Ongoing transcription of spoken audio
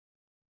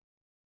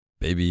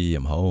Baby,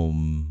 I'm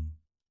home.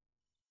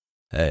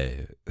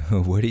 Hey,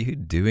 what are you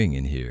doing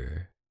in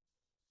here?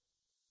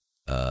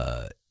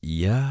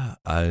 Yeah,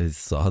 I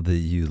saw that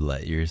you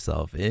let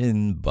yourself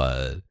in,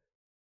 but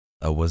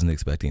I wasn't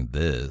expecting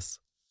this.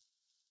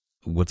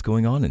 What's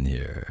going on in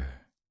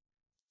here?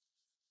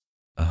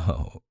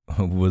 Oh,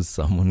 was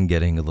someone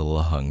getting a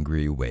little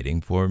hungry waiting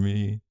for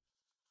me?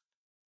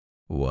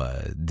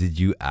 What, did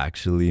you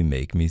actually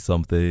make me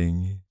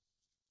something?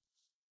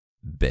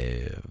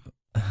 Babe.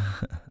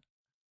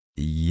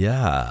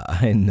 Yeah,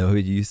 I know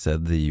you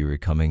said that you were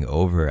coming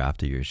over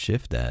after your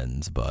shift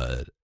ends,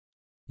 but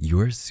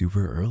you're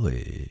super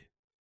early.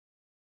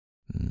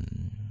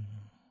 Mm.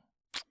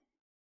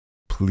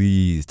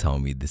 Please tell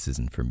me this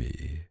isn't for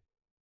me.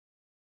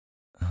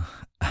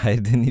 I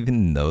didn't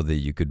even know that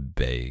you could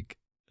bake.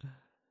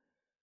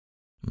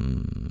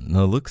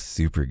 No, it looks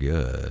super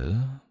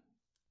good.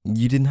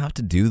 You didn't have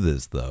to do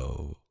this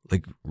though.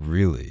 Like,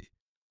 really.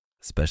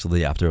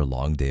 Especially after a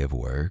long day of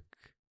work.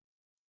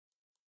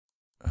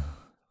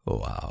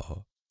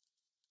 Wow.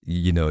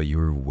 You know, you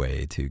were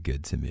way too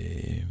good to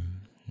me.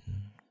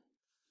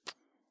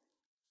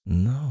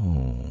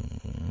 No.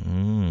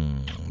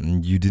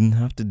 You didn't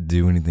have to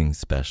do anything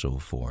special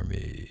for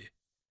me.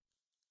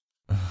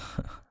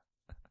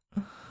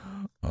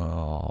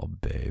 Oh,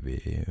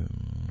 baby.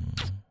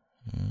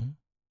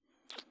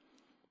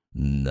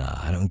 Nah,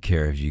 I don't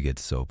care if you get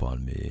soap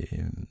on me.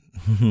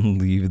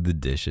 Leave the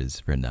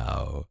dishes for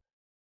now.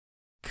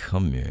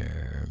 Come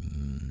here.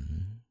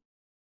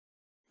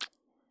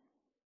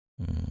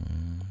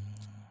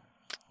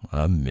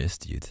 I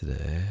missed you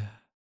today.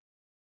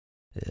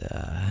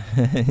 Yeah,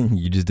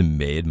 you just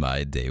made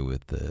my day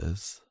with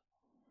this.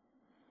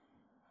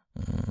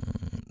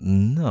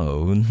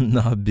 No,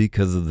 not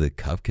because of the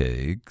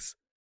cupcakes.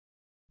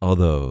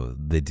 Although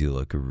they do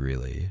look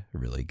really,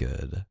 really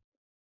good.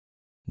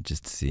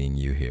 Just seeing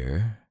you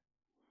here.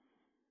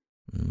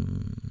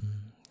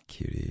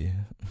 Cutie.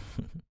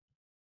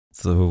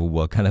 So,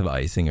 what kind of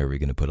icing are we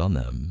gonna put on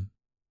them?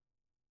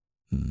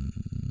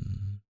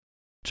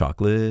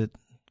 Chocolate?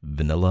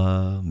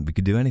 Vanilla? We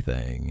could do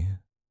anything.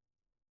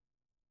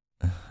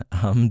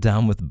 I'm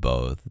down with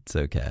both. It's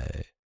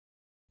okay.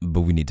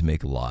 But we need to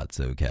make lots,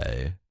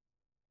 okay?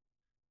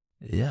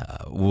 Yeah,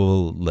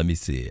 well, let me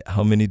see.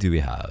 How many do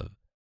we have?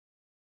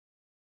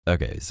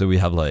 Okay, so we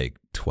have like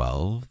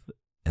 12,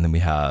 and then we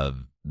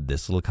have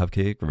this little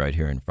cupcake right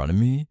here in front of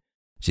me.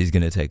 She's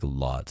gonna take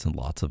lots and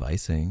lots of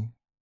icing.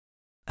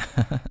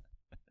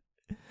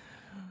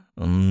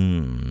 Well,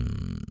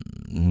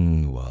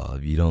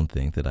 if you don't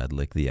think that I'd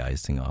lick the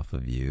icing off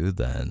of you,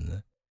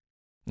 then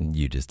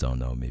you just don't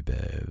know me,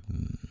 babe.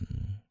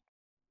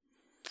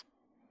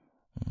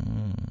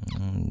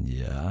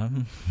 Yeah,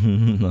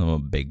 I'm a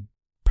big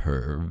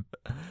perv.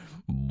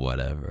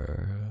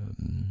 Whatever.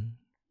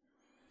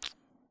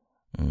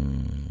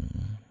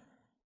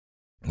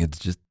 It's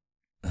just,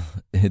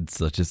 it's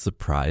such a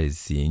surprise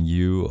seeing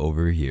you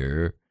over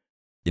here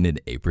in an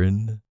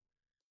apron.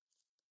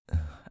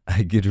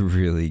 I could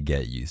really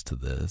get used to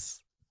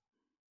this.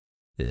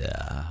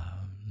 Yeah.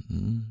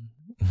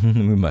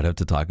 We might have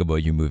to talk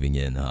about you moving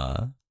in,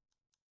 huh?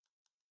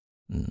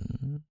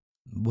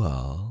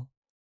 Well,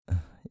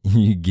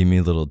 you give me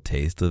a little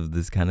taste of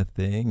this kind of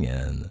thing,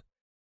 and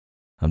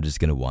I'm just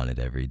gonna want it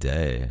every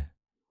day.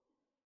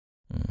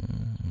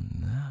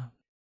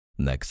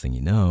 Next thing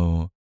you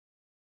know,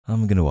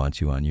 I'm gonna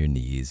want you on your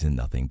knees in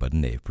nothing but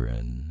an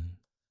apron.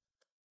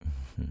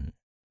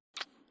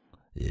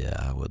 Yeah,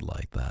 I would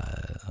like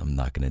that. I'm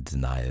not gonna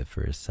deny it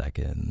for a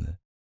second.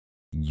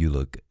 You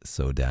look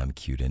so damn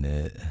cute in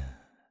it.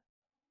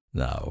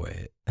 No,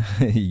 wait.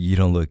 You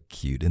don't look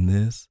cute in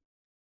this?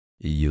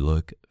 You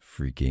look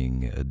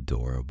freaking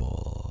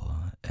adorable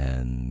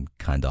and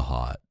kinda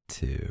hot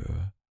too,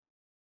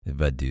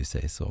 if I do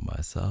say so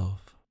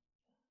myself.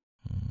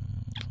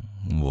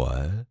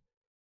 What?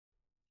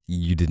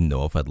 You didn't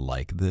know if I'd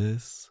like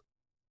this?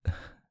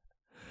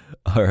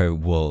 Alright,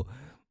 well,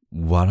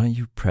 why don't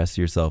you press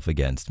yourself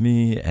against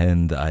me,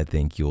 and I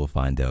think you'll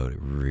find out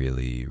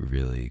really,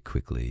 really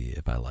quickly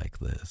if I like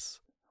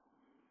this.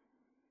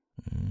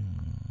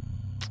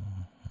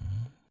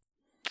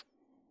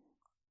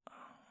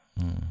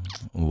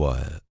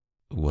 What?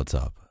 What's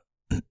up?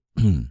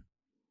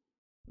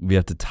 We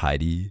have to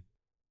tidy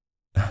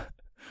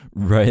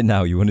right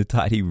now. You want to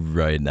tidy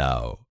right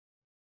now?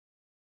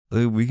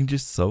 We can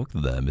just soak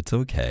them. It's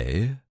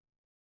okay.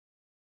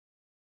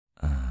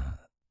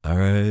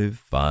 Alright,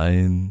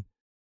 fine.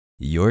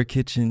 Your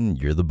kitchen,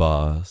 you're the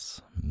boss.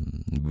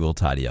 We'll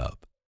tidy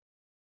up.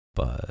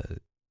 But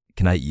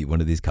can I eat one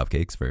of these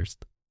cupcakes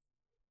first?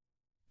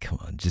 Come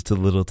on, just a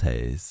little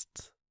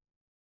taste.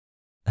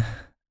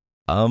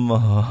 I'm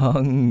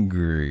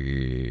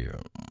hungry.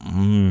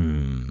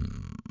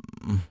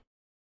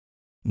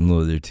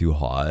 No, they're too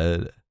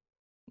hot.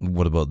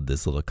 What about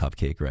this little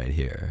cupcake right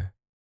here?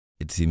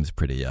 It seems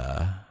pretty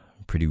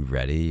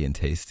ready and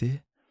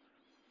tasty.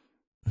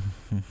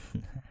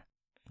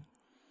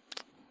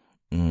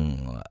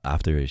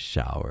 After a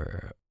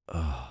shower.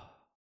 Oh,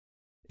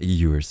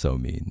 you were so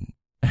mean.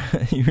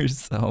 You're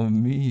so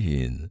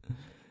mean.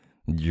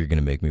 You're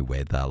gonna make me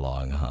wait that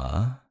long,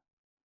 huh?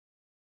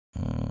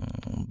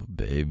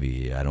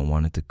 Baby, I don't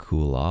want it to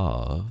cool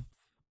off.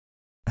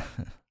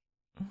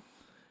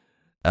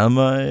 Am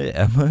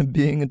I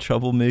being a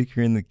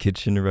troublemaker in the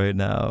kitchen right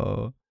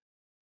now?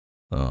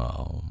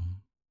 Oh,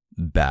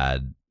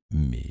 bad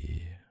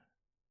me.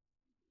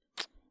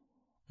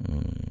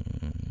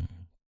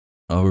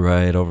 All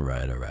right, all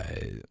right, all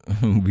right.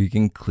 We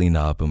can clean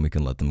up and we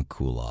can let them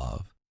cool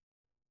off.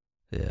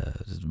 Yeah,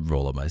 just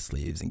roll up my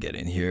sleeves and get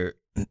in here.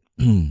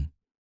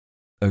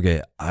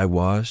 Okay, I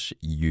wash,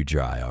 you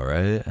dry, all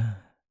right?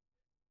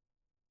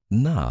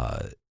 Nah,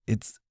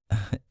 it's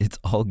it's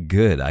all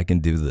good. I can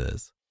do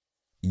this.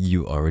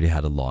 You already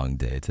had a long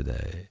day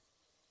today.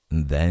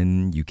 And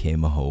then you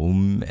came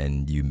home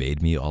and you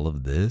made me all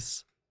of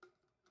this.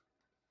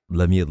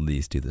 Let me at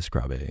least do the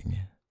scrubbing.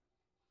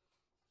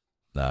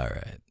 All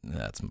right,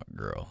 that's my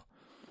girl.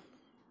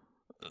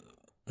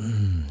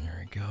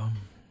 There we go.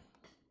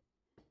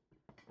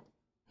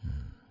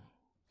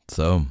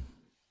 So,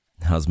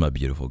 how's my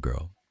beautiful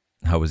girl?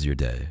 How was your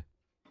day?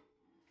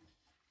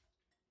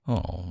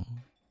 Oh,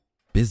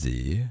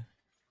 busy?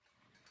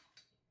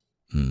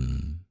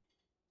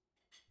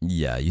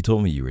 Yeah, you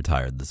told me you were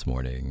tired this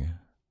morning.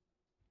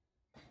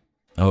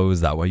 Oh,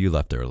 is that why you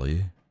left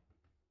early?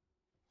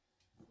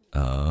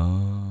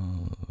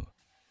 Oh.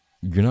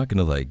 You're not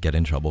gonna, like, get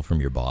in trouble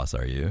from your boss,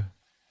 are you?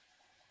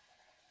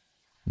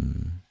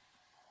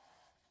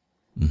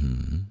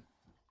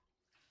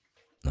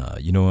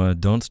 You know what?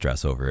 Don't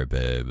stress over it,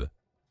 babe.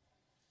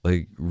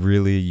 Like,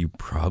 really, you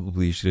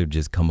probably should have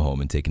just come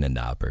home and taken a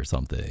nap or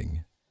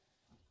something.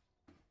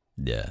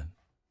 Yeah.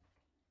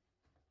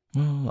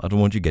 Well, I don't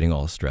want you getting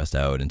all stressed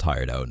out and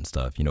tired out and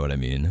stuff, you know what I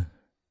mean?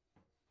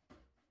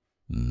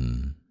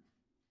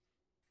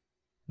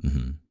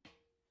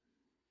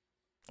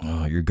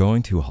 Oh, you're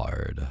going too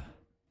hard.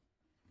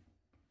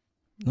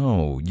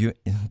 No, you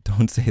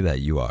don't say that,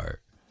 you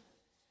are.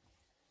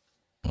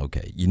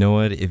 Okay, you know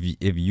what? If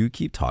you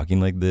keep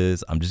talking like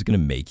this, I'm just gonna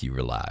make you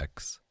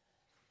relax.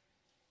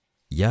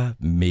 Yeah,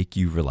 make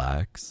you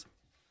relax.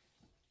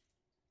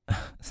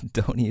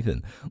 Don't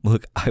even.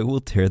 Look, I will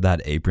tear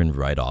that apron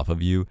right off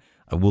of you.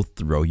 I will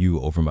throw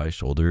you over my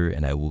shoulder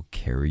and I will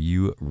carry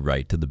you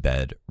right to the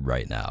bed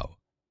right now.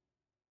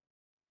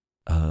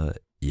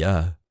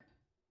 Yeah.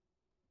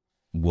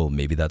 Well,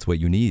 maybe that's what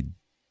you need.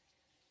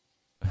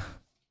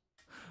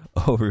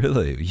 Oh,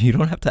 really? You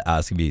don't have to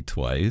ask me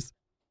twice.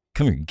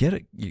 Come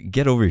here,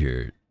 get over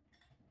here.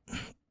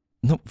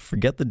 No,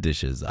 forget the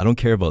dishes. I don't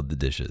care about the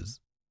dishes.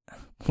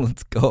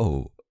 Let's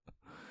go.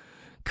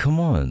 Come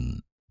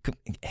on.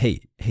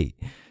 Hey.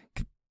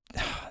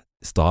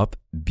 Stop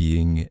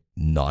being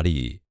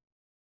naughty.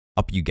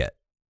 Up you get.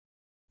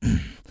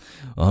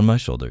 On my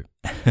shoulder.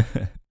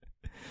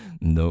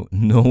 No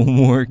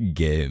more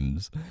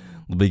games.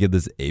 Let me get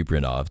this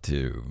apron off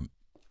too.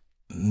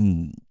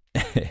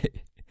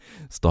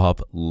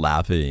 Stop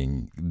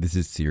laughing. This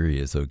is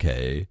serious,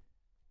 okay?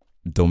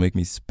 Don't make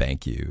me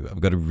spank you.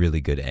 I've got a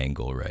really good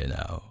angle right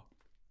now.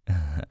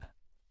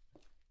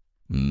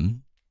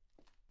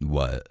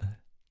 What?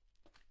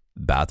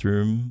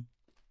 Bathroom?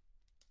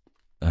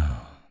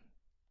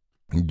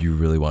 You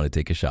really want to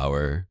take a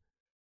shower?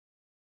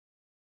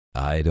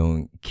 I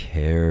don't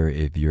care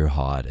if you're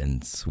hot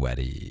and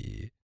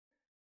sweaty.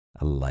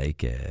 I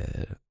like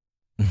it.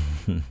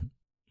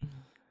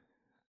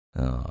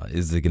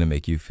 Is it gonna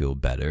make you feel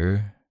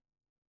better?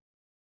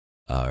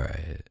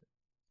 Alright.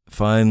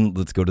 Fine,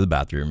 let's go to the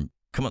bathroom.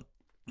 Come on.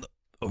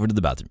 Over to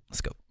the bathroom. Let's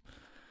go.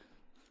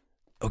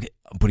 Okay,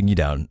 I'm putting you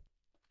down.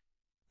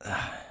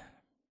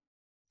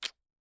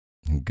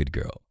 Good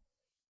girl.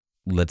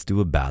 Let's do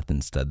a bath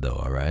instead though,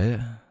 alright?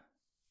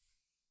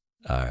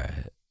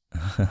 Alright.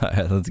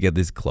 Alright, let's get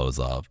these clothes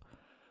off.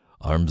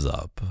 Arms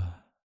up.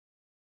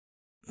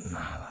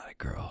 That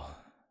girl.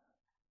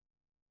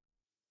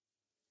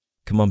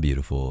 Come on,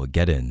 beautiful.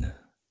 Get in.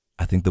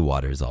 I think the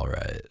water's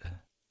alright.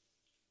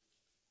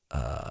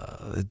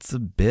 It's a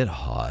bit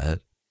hot.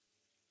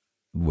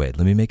 Wait,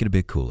 let me make it a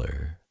bit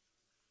cooler.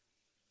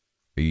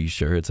 Are you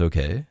sure it's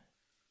okay?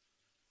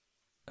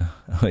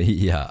 Oh,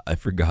 yeah, I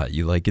forgot.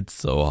 You like it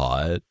so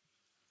hot.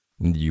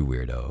 You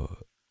weirdo.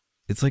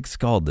 It's like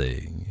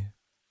scalding.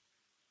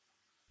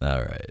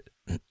 Alright.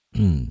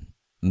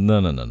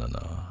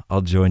 No.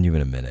 I'll join you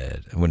in a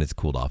minute when it's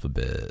cooled off a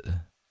bit.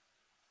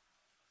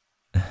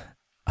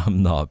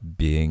 I'm not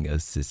being a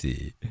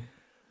sissy.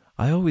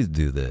 I always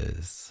do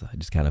this. I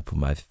just kind of put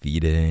my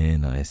feet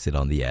in. I sit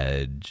on the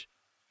edge.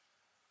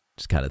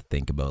 Just kind of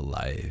think about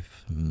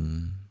life.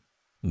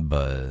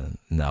 But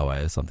now I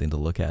have something to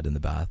look at in the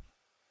bath.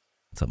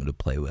 Something to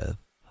play with.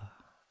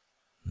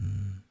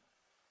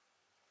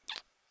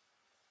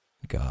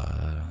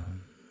 God,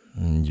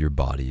 your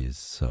body is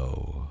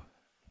so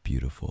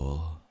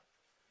beautiful.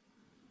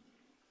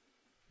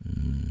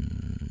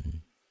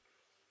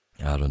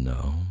 I don't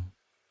know.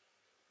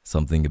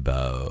 Something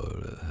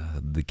about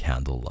the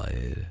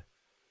candlelight.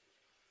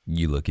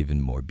 You look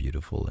even more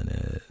beautiful in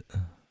it.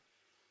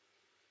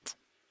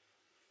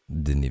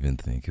 Didn't even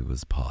think it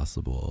was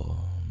possible.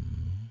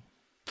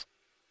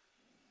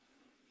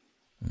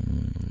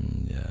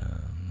 Yeah.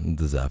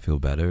 Does that feel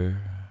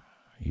better?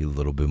 Are you a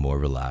little bit more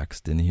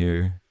relaxed in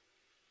here?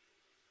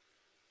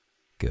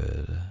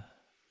 Good.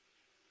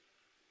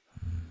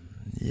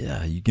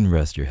 Yeah, you can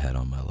rest your head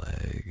on my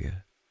leg.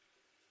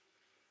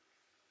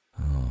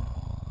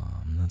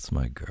 Oh, that's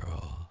my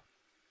girl.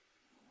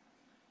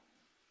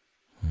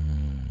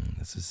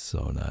 This is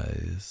so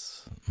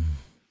nice.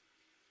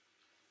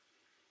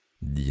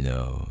 You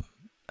know,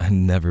 I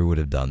never would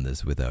have done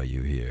this without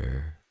you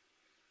here.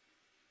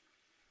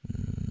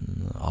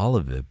 All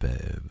of it,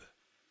 babe.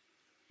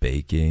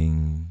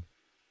 Baking,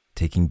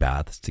 taking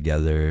baths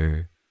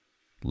together,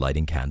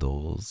 lighting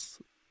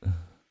candles.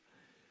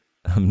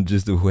 I'm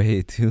just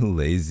way too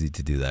lazy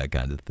to do that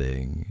kind of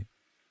thing.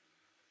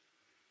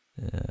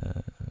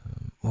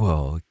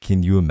 Well,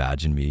 can you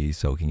imagine me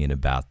soaking in a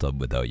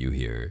bathtub without you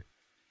here?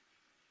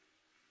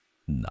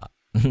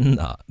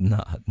 Nah,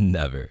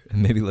 never.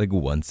 Maybe like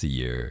once a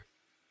year.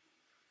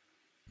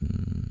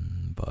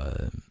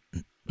 But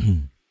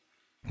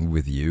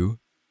with you,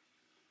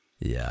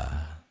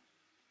 yeah,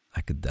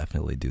 I could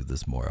definitely do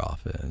this more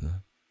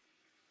often.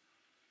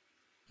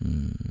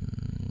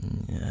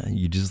 Yeah,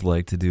 you just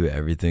like to do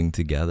everything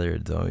together,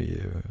 don't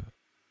you?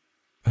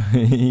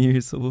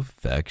 You're so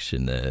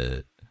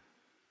affectionate.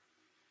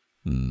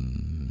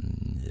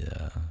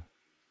 Yeah,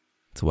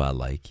 that's why I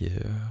like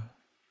you.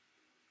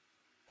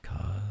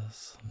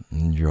 Cause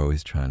you're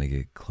always trying to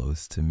get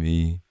close to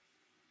me,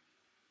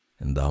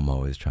 and I'm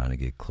always trying to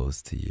get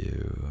close to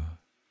you.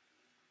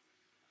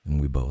 And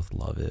we both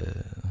love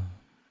it.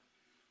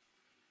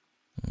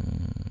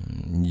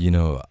 You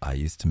know, I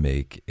used to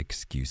make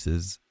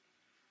excuses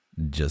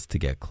just to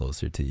get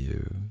closer to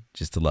you,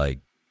 just to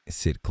like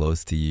sit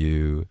close to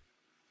you,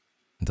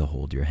 and to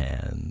hold your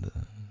hand,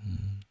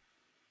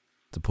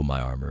 to put my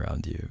arm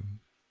around you.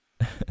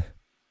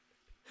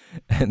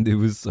 And it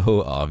was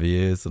so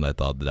obvious, and I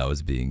thought that I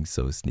was being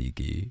so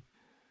sneaky.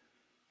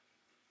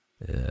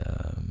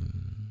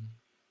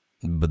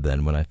 But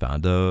then when I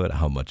found out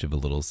how much of a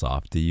little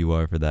softy you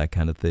are for that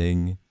kind of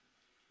thing,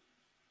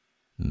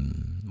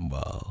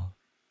 well,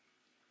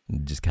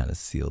 it just kind of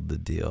sealed the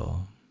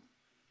deal.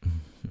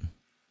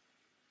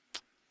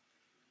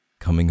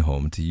 Coming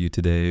home to you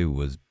today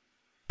was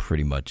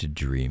pretty much a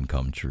dream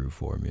come true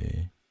for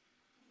me.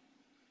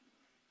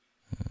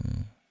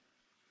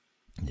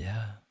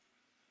 Yeah.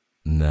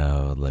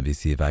 Now, let me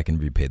see if I can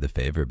repay the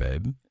favor,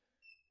 babe.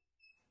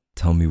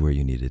 Tell me where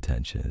you need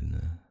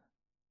attention.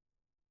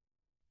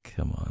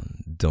 Come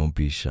on, don't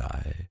be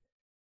shy.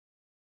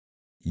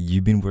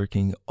 You've been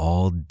working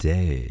all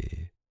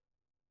day.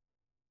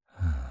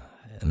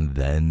 And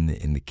then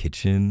in the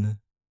kitchen?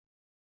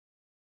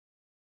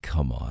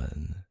 Come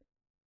on.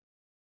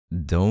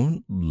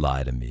 Don't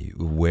lie to me.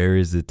 Where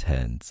is the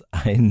tent?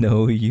 I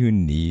know you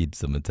need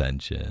some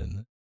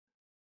attention.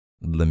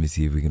 Let me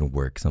see if we can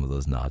work some of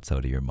those knots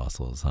out of your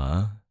muscles,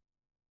 huh?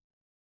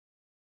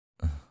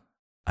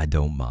 I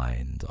don't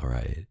mind,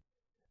 alright?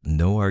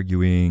 No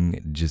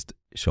arguing, just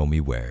show me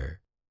where.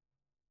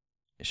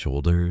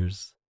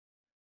 Shoulders,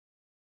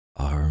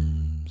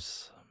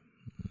 arms,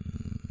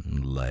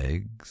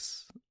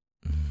 legs.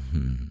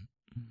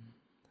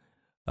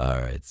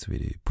 Alright,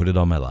 sweetie, put it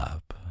on my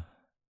lap.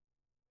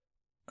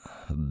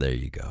 There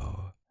you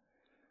go.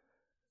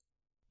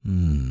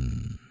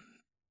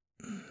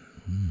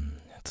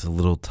 It's a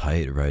little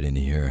tight right in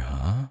here,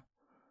 huh?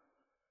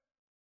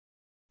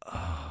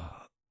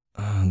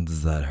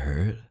 Does that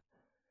hurt?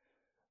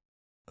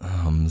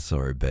 I'm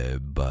sorry,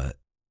 babe, but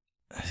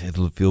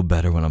it'll feel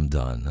better when I'm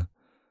done.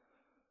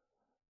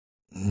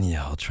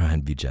 Yeah, I'll try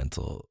and be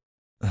gentle,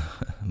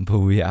 but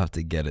we have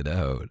to get it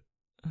out.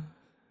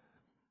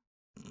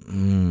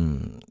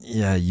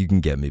 Yeah, you can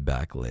get me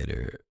back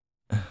later.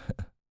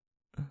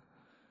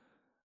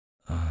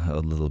 A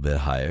little bit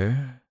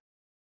higher?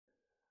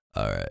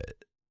 Alright,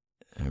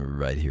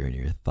 right here in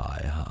your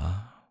thigh, huh?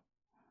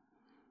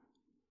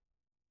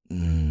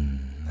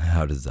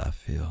 How does that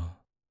feel?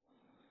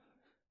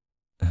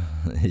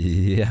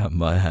 Yeah,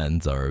 my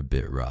hands are a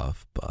bit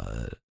rough,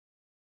 but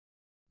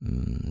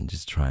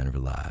just try and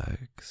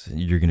relax.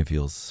 You're gonna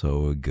feel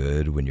so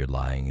good when you're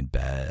lying in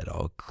bed,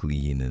 all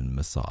clean and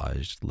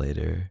massaged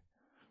later.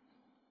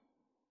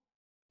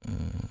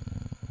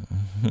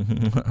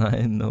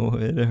 I know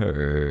it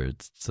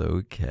hurts. It's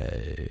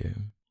okay.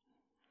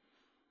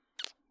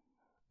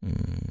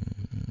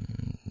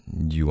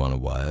 You wanna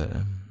what?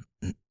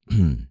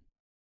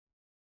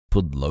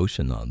 Put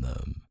lotion on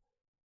them.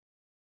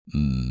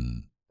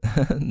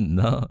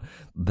 No,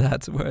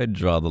 that's where I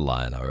draw the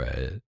line,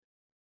 alright?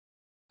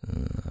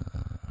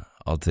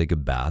 I'll take a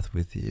bath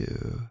with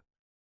you,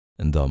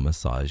 and I'll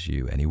massage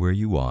you anywhere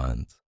you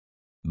want,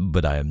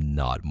 but I am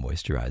not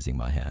moisturizing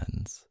my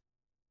hands.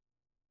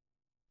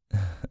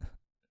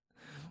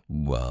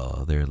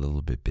 Well, they're a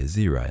little bit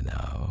busy right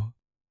now.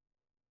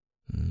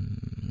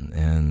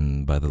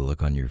 And by the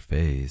look on your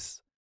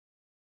face,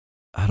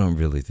 I don't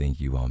really think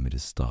you want me to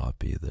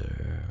stop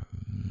either.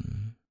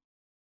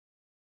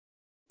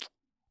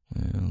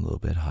 A little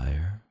bit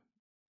higher.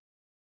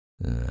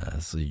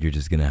 So you're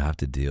just gonna have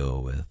to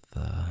deal with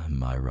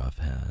my rough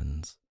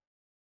hands.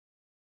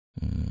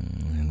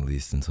 At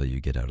least until you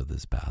get out of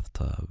this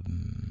bathtub.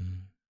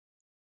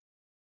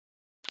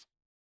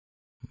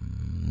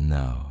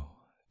 Now,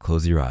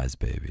 close your eyes,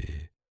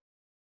 baby.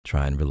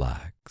 Try and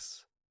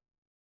relax.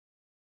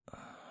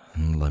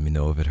 Let me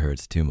know if it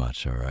hurts too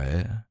much,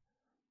 alright?